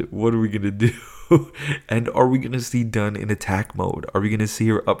God, what are we going to do? And are we going to see Dunn in attack mode? Are we going to see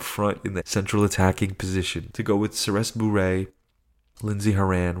her up front in the central attacking position to go with Ceres Bouret, Lindsay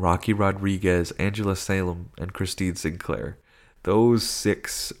Horan, Rocky Rodriguez, Angela Salem, and Christine Sinclair? Those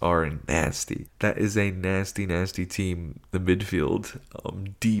 6 are nasty. That is a nasty, nasty team. The midfield,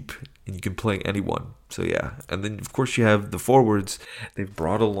 deep, and you can play anyone. So yeah, and then of course you have the forwards. They've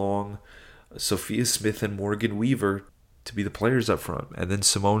brought along Sophia Smith and Morgan Weaver to be the players up front. And then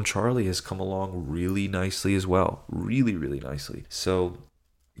Simone Charlie has come along really nicely as well. Really, really nicely. So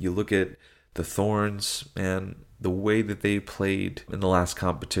you look at the Thorns and the way that they played in the last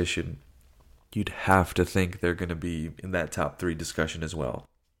competition, you'd have to think they're going to be in that top 3 discussion as well.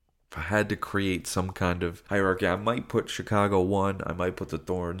 If I had to create some kind of hierarchy, I might put Chicago 1, I might put the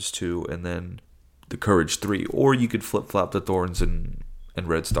Thorns 2, and then the Courage 3. Or you could flip-flop the Thorns and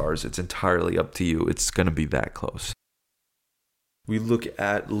Red Stars. It's entirely up to you. It's going to be that close. We look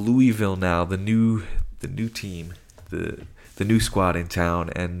at Louisville now, the new team, the new squad in town,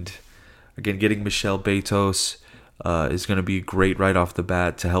 and again, getting Michelle Betos is going to be great right off the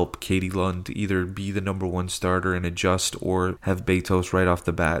bat to help Katie Lund either be the number 1 starter and adjust, or have Betos right off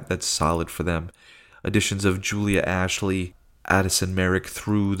the bat. That's solid for them. Additions of Julia Ashley, Addison Merrick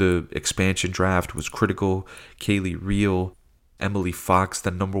through the expansion draft was critical. Kaylee Reel, Emily Fox, the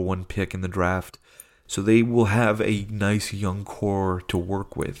number 1 pick in the draft. So they will have a nice young core to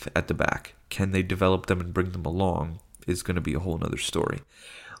work with at the back. Can they develop them and bring them along is going to be a whole nother story.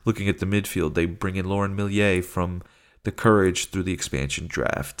 Looking at the midfield, they bring in Lauren Millier from the Courage through the expansion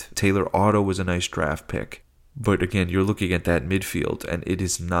draft. Taylor Otto was a nice draft pick. But again, you're looking at that midfield, and it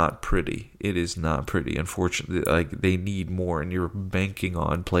is not pretty. It is not pretty. Unfortunately, they need more, and you're banking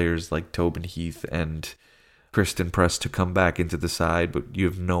on players like Tobin Heath and Kristen Press to come back into the side, but you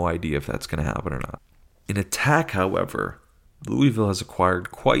have no idea if that's going to happen or not. In attack, however, Louisville has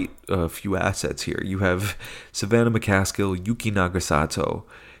acquired quite a few assets here. You have Savannah McCaskill, Yuki Nagasato,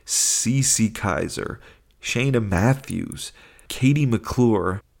 Cece Kaiser, Shayna Matthews, Katie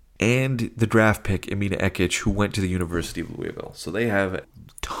McClure, and the draft pick Amina Ekic, who went to the University of Louisville. So they have a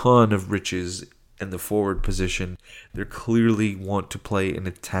ton of riches in the forward position. They clearly want to play an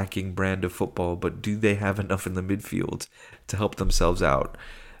attacking brand of football, but do they have enough in the midfield to help themselves out?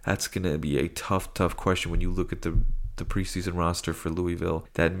 That's going to be a tough question when you look at the preseason roster for Louisville.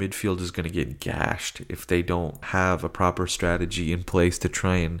 That midfield is going to get gashed if they don't have a proper strategy in place to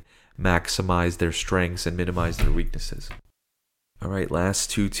try and maximize their strengths and minimize their weaknesses. All right,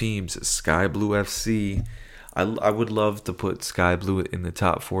 last 2 teams, Sky Blue FC. I would love to put Sky Blue in the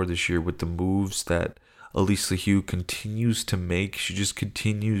top 4 this year with the moves that Elise Hugh continues to make. She just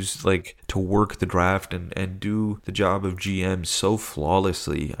continues to work the draft and do the job of GM so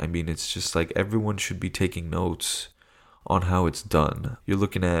flawlessly. I mean, it's just everyone should be taking notes on how it's done. You're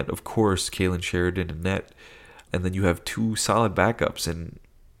looking at, of course, Kaylin Sheridan and net, and then you have 2 solid backups in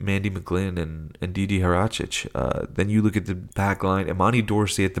Mandy McGlynn and Didi Haracic. Then you look at the back line, Imani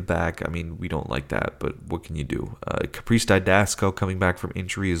Dorsey at the back. I mean, we don't like that, but what can you do? Caprice Didasco coming back from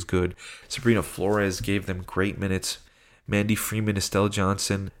injury is good. Sabrina Flores gave them great minutes. Mandy Freeman, Estelle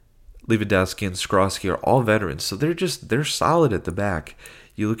Johnson, Lewandowski, and Skrosky are all veterans, so they're solid at the back.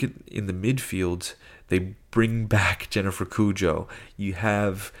 You look at in the midfield, they bring back Jennifer Cujo. You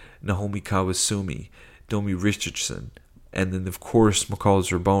have Naomi Kawasumi, Domi Richardson, and then, of course, McCall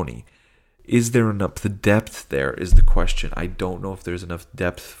Zerboni. Is there enough depth there is the question. I don't know if there's enough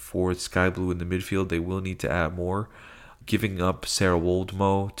depth for Sky Blue in the midfield. They will need to add more. Giving up Sarah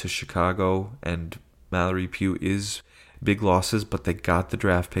Woldmo to Chicago and Mallory Pugh is big losses, but they got the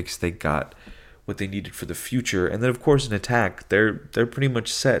draft picks. They got what they needed for the future. And then, of course, in attack, they're pretty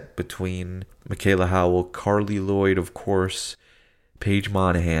much set between Michaela Howell, Carly Lloyd, of course, Paige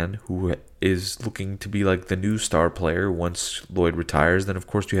Monahan, who is looking to be the new star player once Lloyd retires. Then, of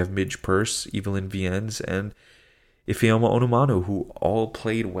course, you have Midge Purse, Evelyn Viennes, and Ifeoma Onumanu, who all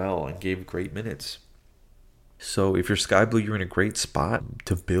played well and gave great minutes. So if you're Sky Blue, you're in a great spot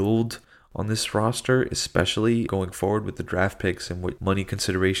to build on this roster, especially going forward with the draft picks and what money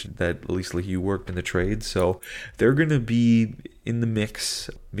consideration that Elise LeHue worked in the trade. So they're going to be in the mix.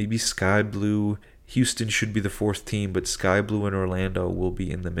 Maybe Sky Blue, Houston should be the 4th team, but Sky Blue and Orlando will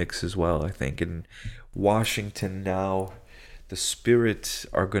be in the mix as well, I think. And Washington now, the Spirit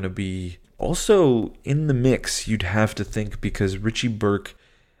are going to be also in the mix, you'd have to think, because Richie Burke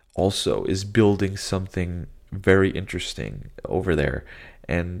also is building something very interesting over there.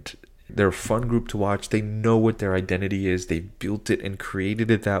 And they're a fun group to watch. They know what their identity is. They built it and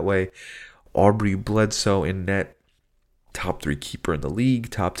created it that way. Aubrey Bledsoe in net. Top 3 keeper in the league,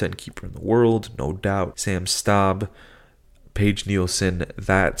 top 10 keeper in the world, no doubt. Sam Staub, Paige Nielsen,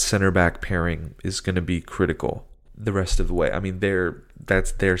 that center back pairing is going to be critical the rest of the way. I mean, they're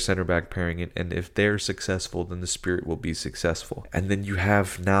that's their center back pairing, and if they're successful, then the Spirit will be successful. And then you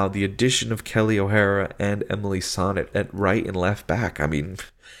have now the addition of Kelly O'Hara and Emily Sonnet at right and left back. I mean,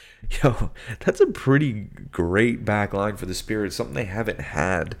 that's a pretty great back line for the Spirit, something they haven't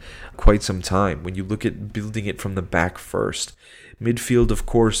had quite some time when you look at building it from the back first. Midfield, of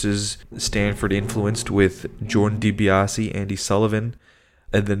course, is Stanford influenced with Jordan DiBiase, Andy Sullivan,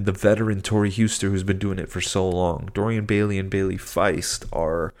 and then the veteran Tori Huster, who's been doing it for so long. Dorian Bailey and Bailey Feist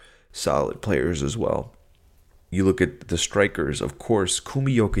are solid players as well. You look at the strikers, of course,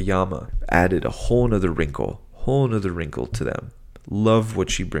 Kumi Yokoyama added a whole nother wrinkle to them. Love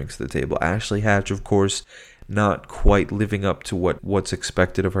what she brings to the table. Ashley Hatch, of course, not quite living up to what's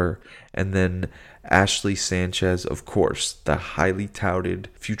expected of her. And then Ashley Sanchez, of course, the highly touted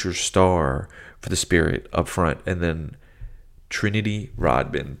future star for the Spirit up front. And then Trinity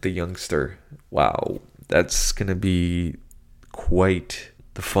Rodman, the youngster. Wow, that's going to be quite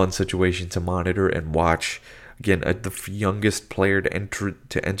the fun situation to monitor and watch. Again, the youngest player to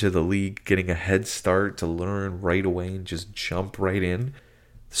enter the league, getting a head start to learn right away and just jump right in.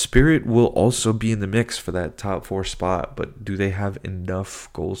 Spirit will also be in the mix for that top 4 spot, but do they have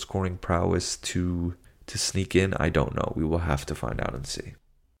enough goal-scoring prowess to sneak in? I don't know. We will have to find out and see.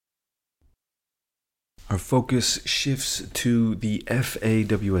 Our focus shifts to the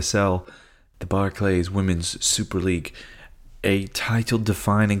FAWSL, the Barclays Women's Super League. A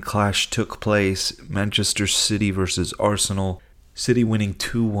title-defining clash took place, Manchester City versus Arsenal. City winning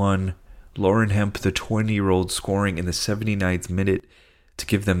 2-1, Lauren Hemp, the 20-year-old, scoring in the 79th minute to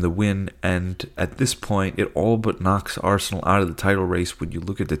give them the win. And at this point, it all but knocks Arsenal out of the title race when you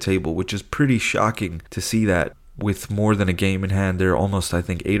look at the table, which is pretty shocking to see that. With more than a game in hand, they're almost, I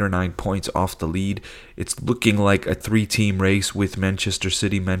think, 8 or 9 points off the lead. It's looking like a 3-team race with Manchester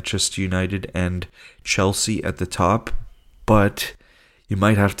City, Manchester United, and Chelsea at the top. But you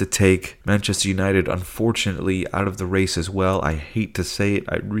might have to take Manchester United, unfortunately, out of the race as well. I hate to say it.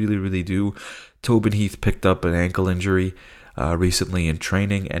 I really, really do. Tobin Heath picked up an ankle injury recently in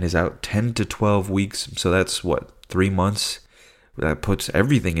training and is out 10 to 12 weeks. So that's, 3 months? That puts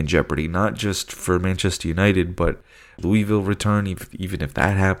everything in jeopardy, not just for Manchester United, but Louisville return, even if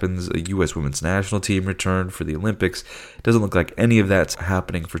that happens, a U.S. women's national team return for the Olympics. It doesn't look like any of that's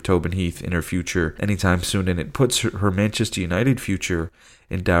happening for Tobin Heath in her future anytime soon, and it puts her Manchester United future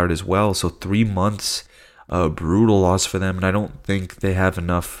in doubt as well. So 3 months, a brutal loss for them, and I don't think they have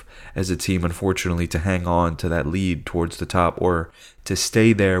enough as a team, unfortunately, to hang on to that lead towards the top or to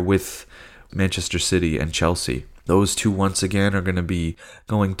stay there with Manchester City and Chelsea. Those two, once again, are going to be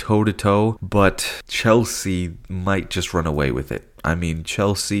going toe-to-toe, but Chelsea might just run away with it. I mean,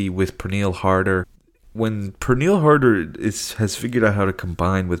 Chelsea with Pernille Harder. When Pernille Harder has figured out how to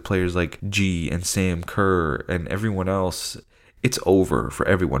combine with players like G and Sam Kerr and everyone else, it's over for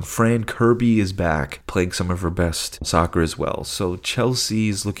everyone. Fran Kirby is back, playing some of her best soccer as well. So Chelsea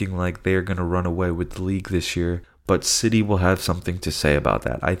is looking like they're going to run away with the league this year, but City will have something to say about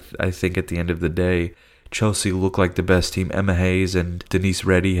that. I think at the end of the day, Chelsea look like the best team. Emma Hayes and Denise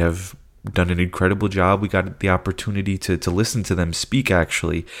Reddy have done an incredible job. We got the opportunity to listen to them speak,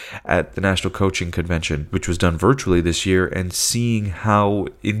 actually, at the National Coaching Convention, which was done virtually this year, and seeing how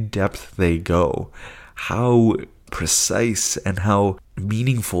in-depth they go, how precise and how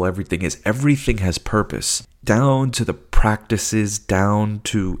meaningful everything is. Everything has purpose, down to the practices, down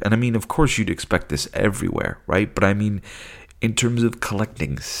to, and I mean, of course you'd expect this everywhere, right? But I mean, in terms of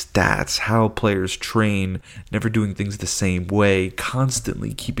collecting stats, how players train, never doing things the same way,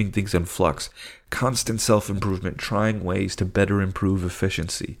 constantly keeping things in flux, constant self-improvement, trying ways to better improve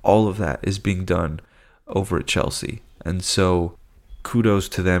efficiency. All of that is being done over at Chelsea. And so kudos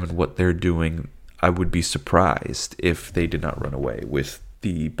to them and what they're doing. I would be surprised if they did not run away with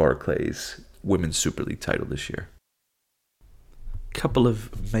the Barclays Women's Super League title this year. Couple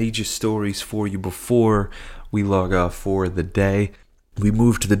of major stories for you before we log off for the day. We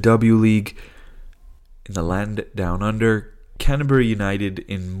move to the W League in the land down under. Canterbury United,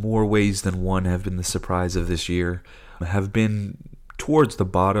 in more ways than one, have been the surprise of this year. Have been towards the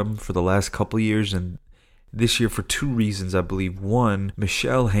bottom for the last couple of years, and this year for 2 reasons, I believe. One,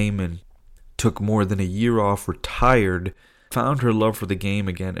 Michelle Heyman took more than a year off, retired, found her love for the game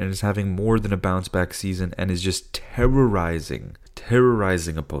again, and is having more than a bounce back season, and is just terrorizing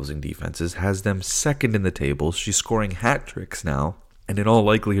opposing defenses, has them second in the table. She's scoring hat tricks now, and in all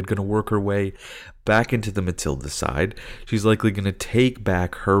likelihood going to work her way back into the Matilda side. She's likely going to take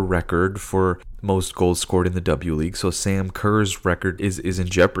back her record for most goals scored in the W League, so Sam Kerr's record is in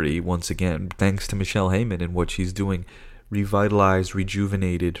jeopardy once again, thanks to Michelle Heyman and what she's doing. Revitalized,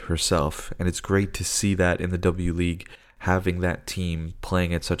 rejuvenated herself, and it's great to see that in the W League having that team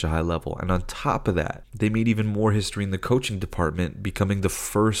playing at such a high level. And on top of that, they made even more history in the coaching department, becoming the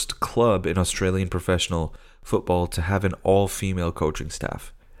first club in Australian professional football to have an all-female coaching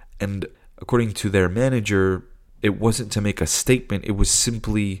staff. And according to their manager, it wasn't to make a statement, it was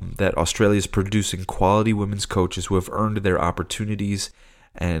simply that Australia is producing quality women's coaches who have earned their opportunities,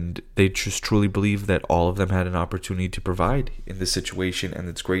 and they just truly believe that all of them had an opportunity to provide in this situation, and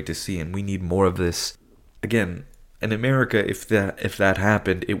it's great to see, and we need more of this. Again, in America, if that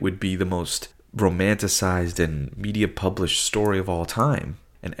happened, it would be the most romanticized and media published story of all time.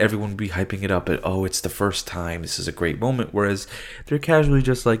 And everyone would be hyping it up at, oh, it's the first time, this is a great moment. Whereas they're casually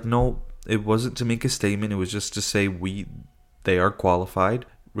just like, no, it wasn't to make a statement. It was just to say they are qualified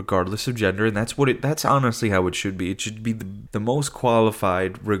regardless of gender. And that's honestly how it should be. It should be the most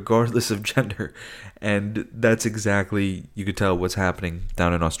qualified regardless of gender. And that's exactly, you could tell what's happening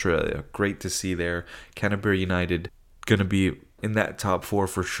down in Australia. Great to see there. Canterbury United going to be in that top 4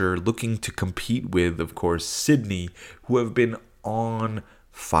 for sure. Looking to compete with, of course, Sydney, who have been on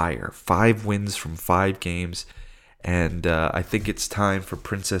fire. 5 wins from 5 games, and I think it's time for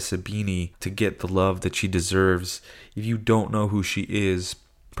Princess Ibini to get the love that she deserves. If you don't know who she is,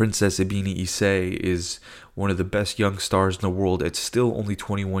 Princess Ibini Issei is one of the best young stars in the world. It's still only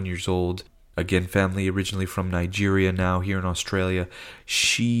 21 years old. Again, family originally from Nigeria, now here in Australia.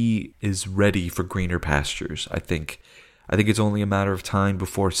 She is ready for greener pastures, I think. I think it's only a matter of time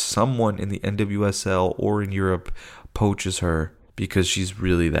before someone in the NWSL or in Europe poaches her, because she's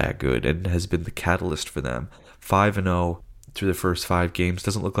really that good and has been the catalyst for them. 5-0 through the first 5 games.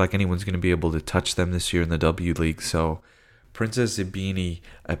 Doesn't look like anyone's going to be able to touch them this year in the W League. So Princess Ibini,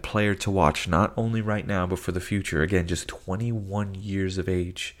 a player to watch, not only right now, but for the future. Again, just 21 years of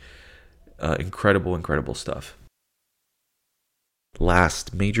age. Incredible stuff.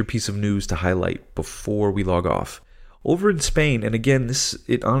 Last major piece of news to highlight before we log off. Over in Spain, and again,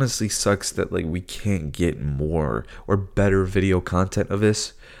 it honestly sucks that we can't get more or better video content of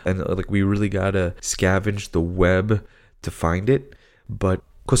this, and we really gotta scavenge the web to find it. But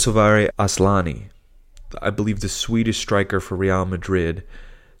Kosovare Asllani, I believe the Swedish striker for Real Madrid,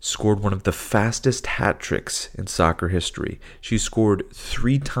 scored one of the fastest hat tricks in soccer history. She scored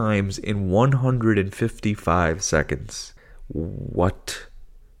 3 times in 155 seconds. What?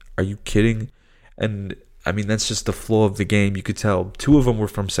 Are you kidding? And I mean, that's just the flow of the game. You could tell 2 of them were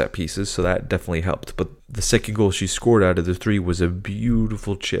from set pieces, so that definitely helped. But the second goal she scored out of the 3 was a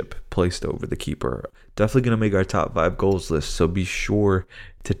beautiful chip placed over the keeper. Definitely going to make our top 5 goals list, so be sure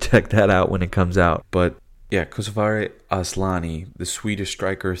to check that out when it comes out. But yeah, Kosovare Asllani, the Swedish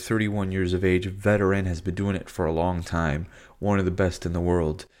striker, 31 years of age, veteran, has been doing it for a long time. One of the best in the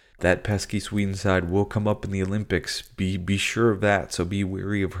world. That pesky Sweden side will come up in the Olympics. Be sure of that, so be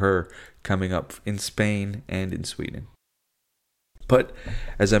wary of her coming up in Spain and in Sweden. But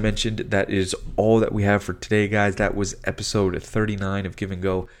as I mentioned, that is all that we have for today, guys. That was episode 39 of Give and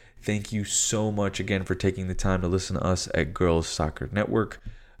Go. Thank you so much again for taking the time to listen to us at Girls Soccer Network.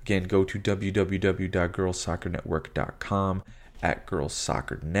 Again, go to www.girlssoccernetwork.com, at Girls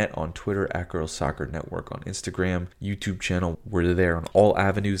Soccer Net on Twitter, at Girls Soccer Network on Instagram, YouTube channel. We're there on all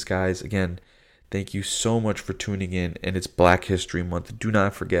avenues, guys. Again, thank you so much for tuning in, and it's Black History Month. Do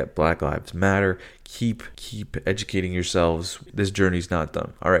not forget Black Lives Matter. Keep educating yourselves. This journey's not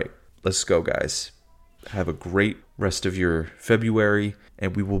done. All right, let's go, guys. Have a great rest of your February,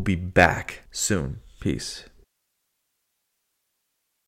 and we will be back soon. Peace.